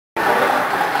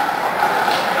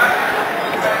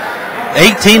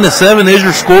18-7 is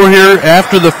your score here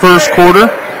after the first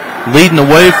quarter. Leading the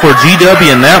way for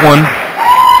GW in that one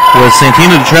was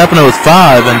Santino DiTrapano with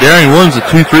 5, and Darian Williams with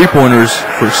 2 3-pointers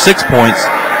for 6 points.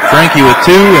 Frankie with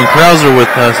 2, and Krauser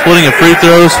with splitting a free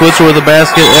throw, Switzer with a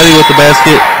basket, Eddie with the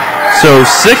basket. So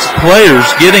 6 players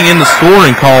getting in the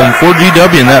scoring column for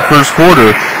GW in that first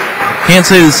quarter. Can't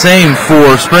say the same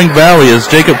for Spring Valley as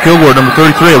Jacob Kilgore, number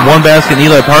 33, had 1 basket, and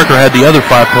Eli Parker had the other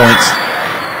 5 points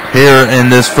here in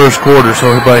this first quarter.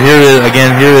 So, but here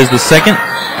is the second,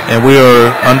 and we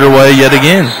are underway yet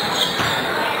again.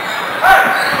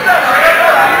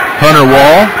 Hunter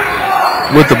Wall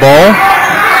with the ball.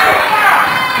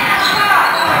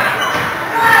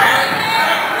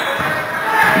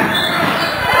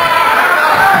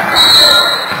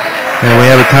 And we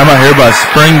have a timeout here by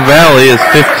Spring Valley as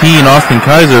 15, Austin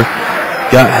Kaiser,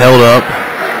 got held up.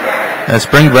 As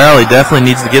Spring Valley definitely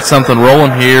needs to get something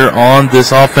rolling here on this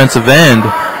offensive end.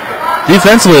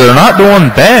 Defensively, they're not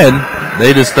doing bad. They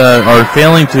just are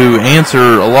failing to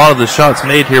answer a lot of the shots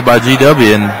made here by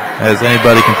GW, and as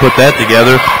anybody can put that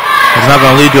together, it's not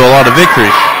going to lead to a lot of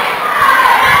victories.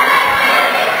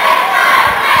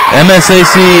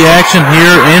 MSAC action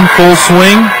here in full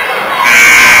swing.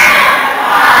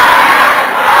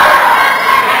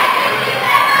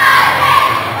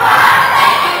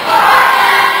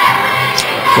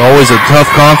 It's always a tough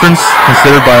conference,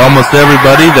 considered by almost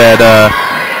everybody that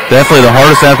definitely the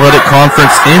hardest athletic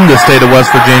conference in the state of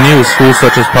West Virginia with schools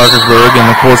such as Parkersburg and,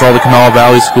 of course, all the Kanawha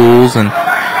Valley schools and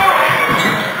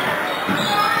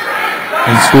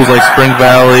schools like Spring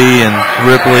Valley and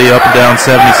Ripley up and down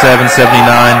 77, 79.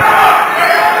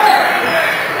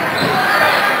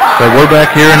 But we're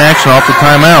back here in action off the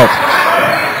timeout.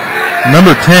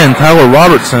 Number 10, Tyler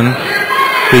Robertson,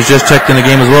 who's just checked in the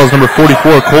game as well as number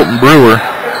 44, Colton Brewer.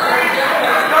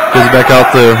 Gives it back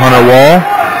out to Hunter Wall.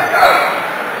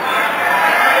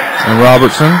 And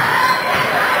Robertson.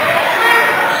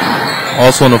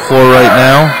 Also on the floor right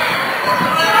now.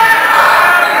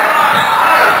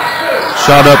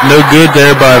 Shot up no good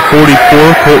there by 44,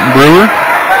 Colton Brewer.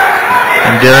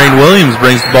 And Darian Williams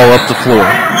brings the ball up the floor.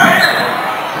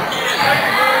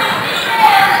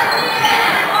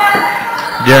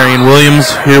 Darian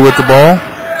Williams here with the ball.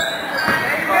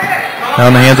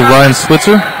 Now in the hands of Ryan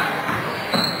Switzer.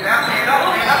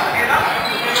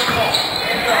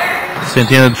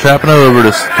 Santino DiTrapano over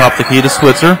to top the key to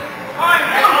Switzer.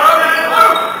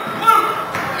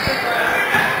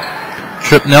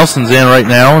 Trip Nelson's in right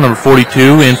now, number 42,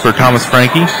 in for Thomas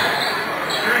Frankie.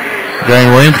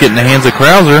 Darian Williams getting the hands of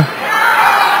Krauser.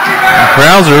 And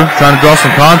Krauser trying to draw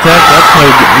some contact. That's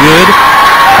no good.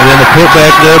 And then the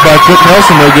putback there by Trip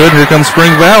Nelson, no good. Here comes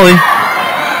Spring Valley.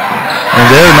 And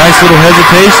there, nice little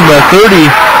hesitation by 30.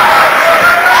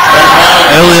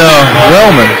 Elia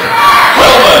Wellman.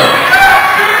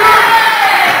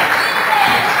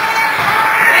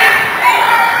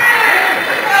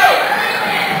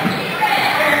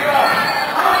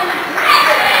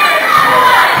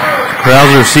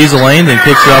 Krauser sees the lane, then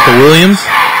kicks it out to Williams.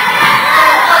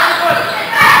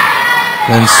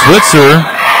 Then Switzer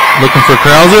looking for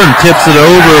Krauser and tips it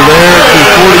over there to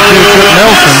 42, Trip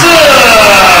Nelson.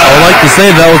 I would like to say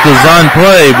that was a design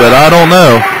play, but I don't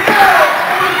know.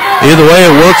 Either way,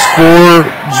 it works for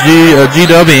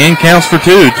GW and counts for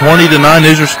 2. 20-9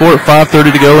 is your score at 5:30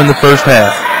 to go in the first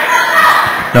half.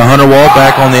 Now Hunter Wall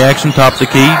back on the action, top the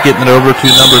key, getting it over to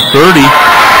number 30.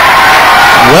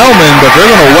 Wellman, but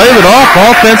they're going to wave it off.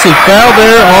 Offensive foul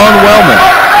there on Wellman.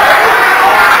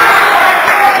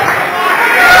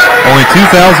 Only 2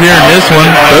 fouls here in this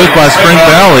one, both by Spring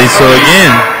Valley. So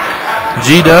again,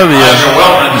 GW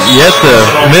yet to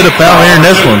commit a foul here in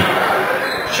this one.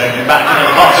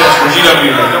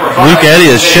 Luke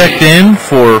Eddy is checked in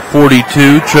for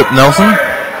 42, Trip Nelson.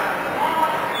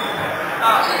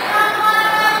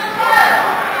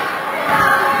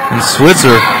 And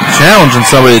Switzer challenging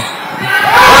somebody.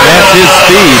 That's his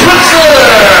speed.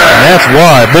 And that's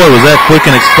why. Boy, was that quick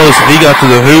and explosive. He got to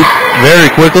the hoop very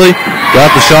quickly.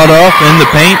 Got the shot off in the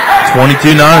paint.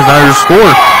 22-9 is now your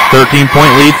score.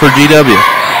 13-point lead for GW.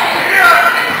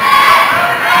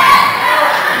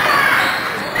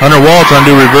 Hunter Wall trying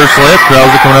to do reverse layup.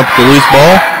 Krauser coming up with the loose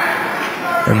ball.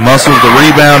 And muscles the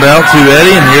rebound out to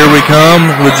Eddie. And here we come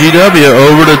with GW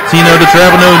over to Tino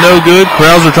DiTrapano. No good.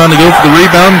 Krauser trying to go for the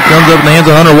rebound. Comes up in the hands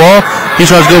of Hunter Wall. He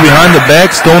tries to go behind the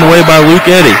back. Stolen away by Luke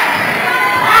Eddy.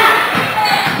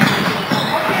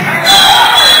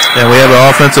 And we have an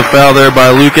offensive foul there by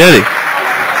Luke Eddy.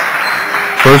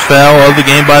 First foul of the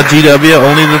game by GW.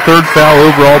 Only the 3rd foul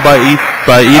overall by either team.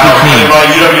 By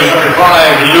GW number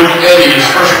 5, Luke Eddy, his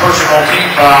first personal team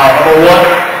foul, number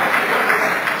 1.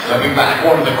 Stepping back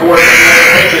over the court,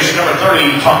 Patriots number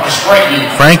 30, Thomas Frankie.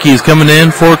 Frankie's coming in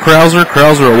for Krauser.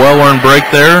 Krauser, a well-earned break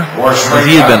there. As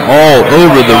he had been all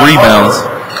over the rebounds.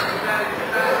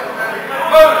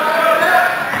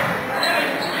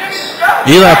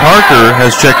 Eli Parker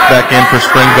has checked back in for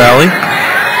Spring Valley.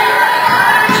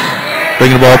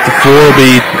 Bringing the ball up the floor will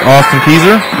be Austin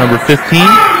Keyser, number 15.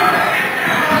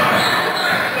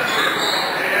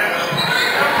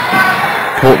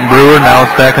 Colton Brewer, now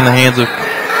it's back in the hands of,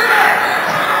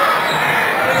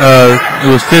 it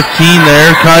was 15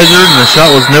 there, Kaiser, and the shot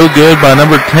was no good by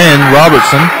number 10,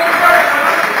 Robertson.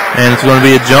 And it's going to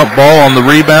be a jump ball on the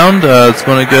rebound. It's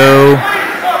going to go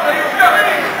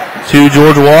to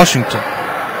George Washington.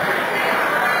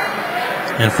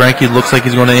 And Frankie looks like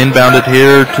he's going to inbound it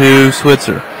here to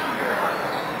Switzer.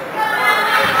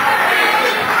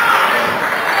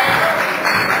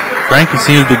 Frankie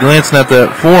seems to be glancing at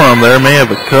that forearm there. May have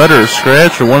a cut or a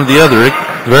scratch or one or the other.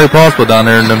 It's very possible down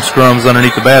there in them scrums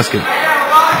underneath the basket.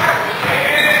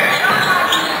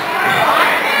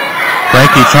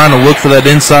 Frankie trying to look for that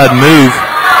inside move.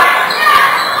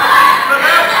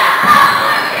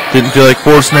 Didn't feel like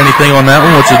forcing anything on that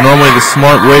one, which is normally the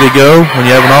smart way to go when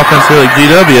you have an offense here like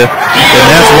GW. And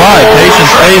that's why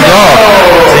patience pays off.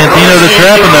 Santino de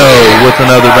Trapano with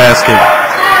another basket.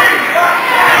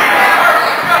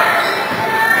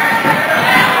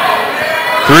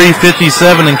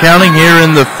 .357 and counting here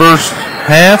in the first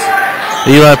half.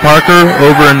 Eli Parker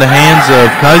over in the hands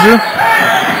of Kaiser.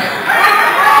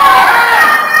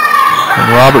 And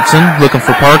Robertson looking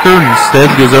for Parker, and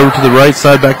instead goes over to the right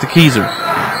side back to Keyser.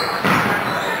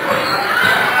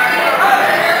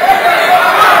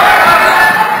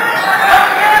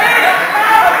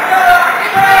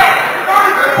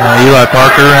 Eli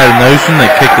Parker had a notion.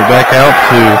 They kicked it back out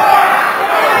to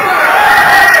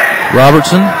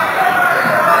Robertson.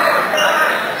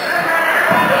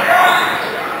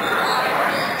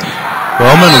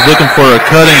 Bowman was looking for a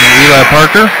cutting Eli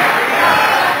Parker.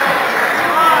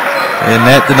 And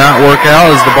that did not work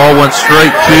out as the ball went straight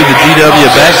to the GW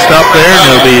backstop there. And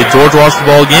it'll be George Washington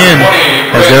ball again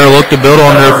as they're looking to build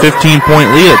on their 15-point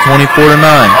lead at 24-9.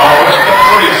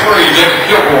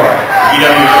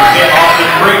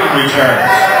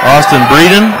 Austin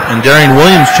Breeden and Darian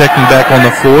Williams checking back on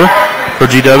the floor for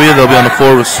GW. They'll be on the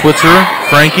floor with Switzer,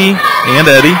 Frankie, and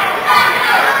Eddie.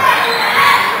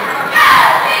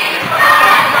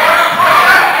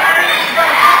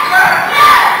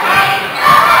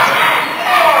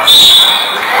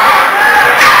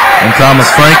 And Thomas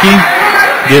Frankie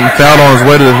getting fouled on his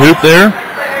way to the hoop there.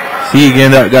 See,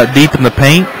 again, that got deep in the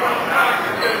paint.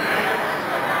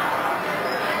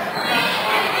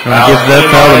 Going to give that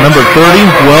foul to number 30,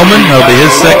 Wellman. That'll be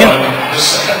his second.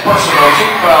 Second personal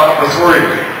team foul number 3.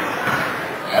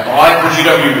 At the line for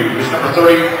GW is number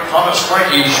 30, Thomas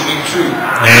Frankie, shooting 2.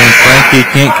 And Frankie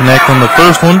can't connect on the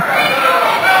first one.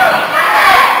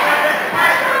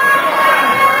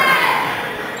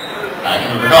 Back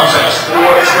into the contest for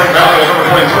Spring Valley, number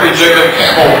 23, Jacob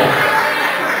Campbell.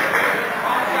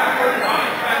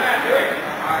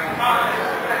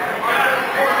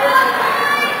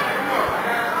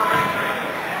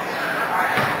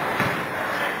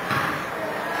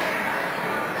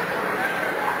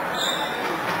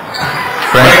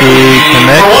 Frankie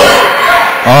connects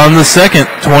on the second.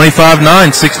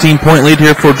 25-9, 16-point lead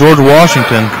here for George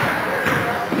Washington.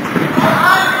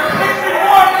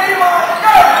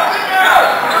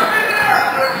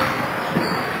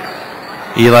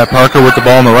 Eli Parker with the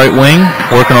ball in the right wing,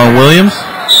 working on Williams.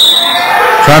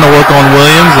 Trying to work on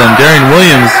Williams, and Darian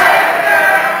Williams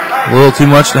a little too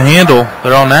much to handle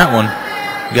there on that one.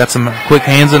 Got some quick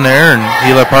hands in there, and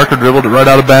Eli Parker dribbled it right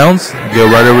out of bounds.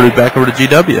 Go right over back over to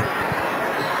GW.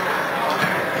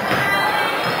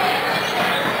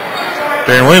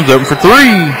 Darian Williams open for 3.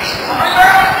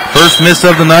 First miss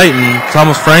of the night, and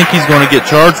Thomas Frankie's going to get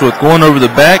charged with going over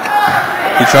the back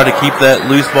to try to keep that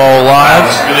loose ball alive.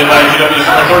 Committed by GW's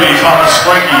number 30, Thomas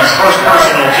Frankie's first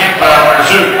personal team foul,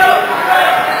 number 2.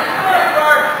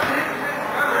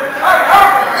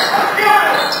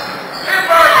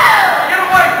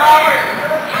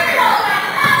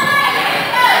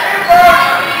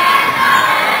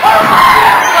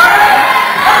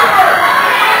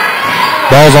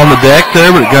 Ball's on the deck there,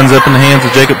 but it guns up in the hands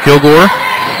of Jacob Kilgore.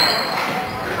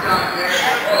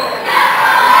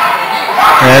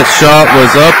 That shot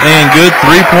was up and good.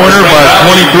 Three-pointer by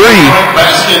 23.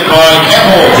 Basket by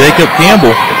Campbell. Jacob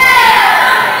Campbell.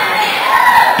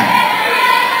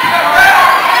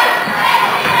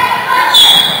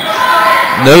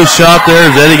 No shot there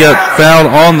as Eddie got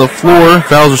fouled on the floor.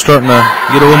 Fouls are starting to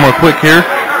get a little more quick here.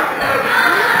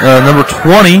 Number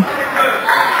 20.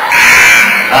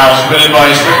 Foul committed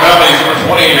by Spring Valley's number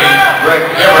 20, Greg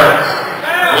Kimmer.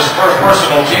 His first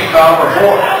personal, team foul number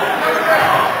 4.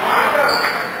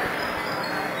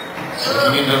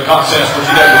 Stepping into the contest for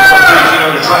GW,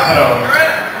 number 13, to Trapano.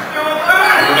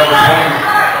 Number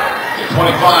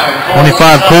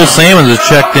 25, Cole Salmons is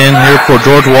checked in here for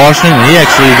George Washington. He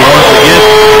actually is the one to get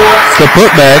the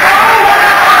putback.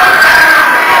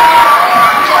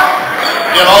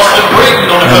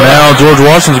 And now George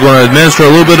Washington is going to administer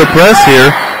a little bit of press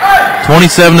here.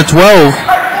 27-12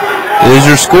 is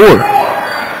your score.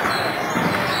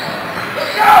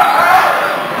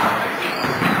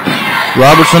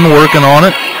 Robertson working on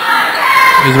it.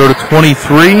 He's over to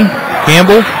 23.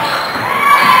 Campbell.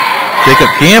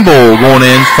 Jacob Campbell going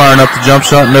in, firing up the jump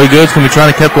shot. No good. It's going to be trying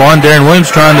to keep on. Darren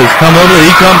Williams trying to come over.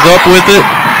 He comes up with it.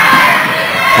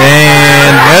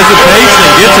 And hesitation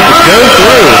gets it to go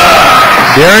through.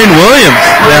 Darren Williams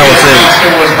now with it.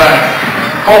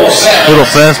 Little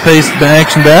fast-paced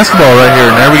action basketball right here.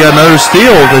 Now we got another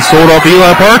steal. They sold off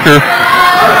Eli Parker.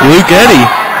 Luke Eddy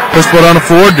puts it on the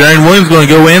floor. Darren Williams going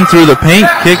to go in through the paint,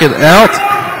 kick it out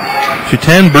to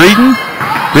 10 Breeden.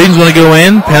 Breeden's going to go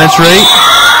in, penetrate,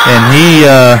 and he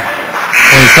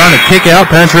when he's trying to kick out,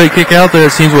 penetrate, kick out there,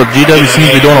 it seems what GW seems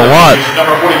to be doing a lot.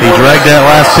 He dragged that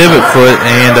last pivot foot,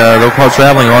 and they'll call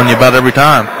traveling on you about every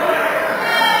time.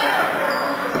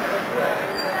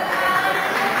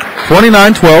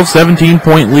 29-12,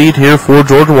 17-point lead here for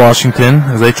George Washington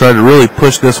as they try to really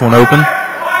push this one open.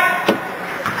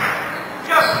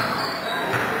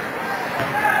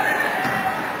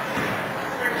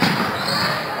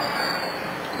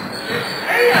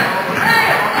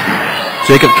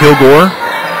 Jacob Kilgore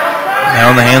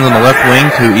now in the hands on the left wing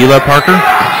to Eli Parker.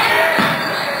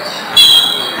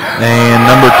 And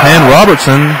number 10,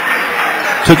 Robertson,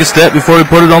 took a step before he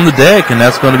put it on the deck, and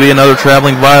that's going to be another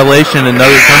traveling violation,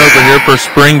 another turnover here for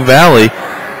Spring Valley.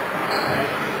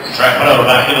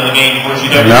 Back into the game for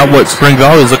GW. Not what Spring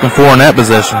Valley is looking for in that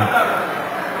possession.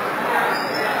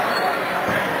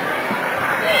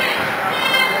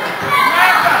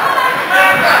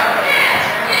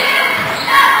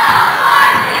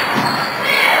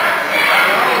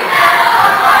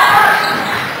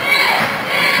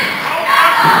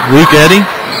 Luke Eddy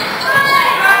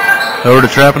over to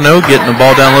Trapano, getting the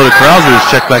ball down low to Krauser, who's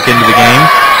checked back into the game.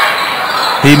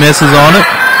 He misses on it.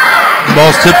 The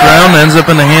ball's tipped around, ends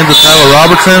up in the hands of Tyler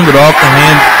Robertson, but off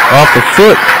the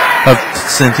foot of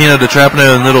Santino de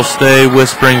Trapano, and it'll stay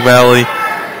with Spring Valley,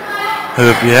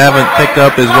 who, if you haven't picked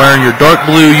up, is wearing your dark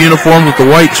blue uniforms with the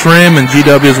white trim, and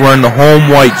GW is wearing the home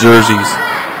white jerseys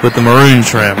with the maroon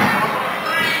trim.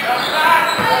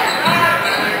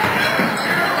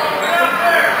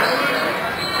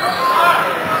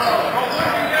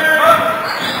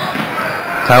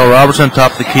 Tyler Robertson,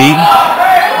 top of the key.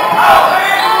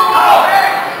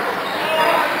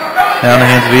 Down the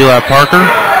hands of Eli Parker.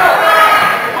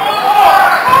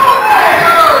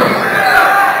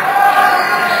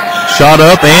 Shot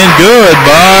up and good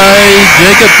by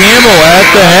Jacob Campbell at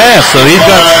the half. So he's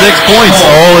got 6 points,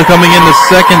 all coming in the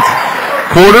second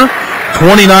quarter.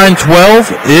 29-12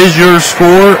 is your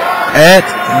score at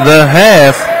the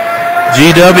half.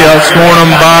 GW outscoring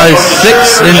them by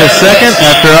 6 in the second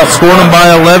after outscoring them by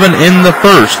 11 in the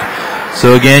first.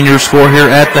 So again, your score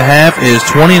here at the half is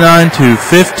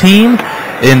 29-15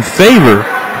 in favor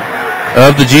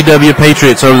of the GW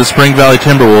Patriots over the Spring Valley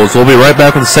Timberwolves. We'll be right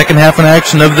back with the second half in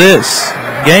action of this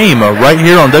game right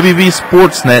here on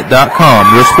wvsportsnet.com,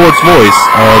 your sports voice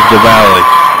of the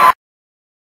Valley.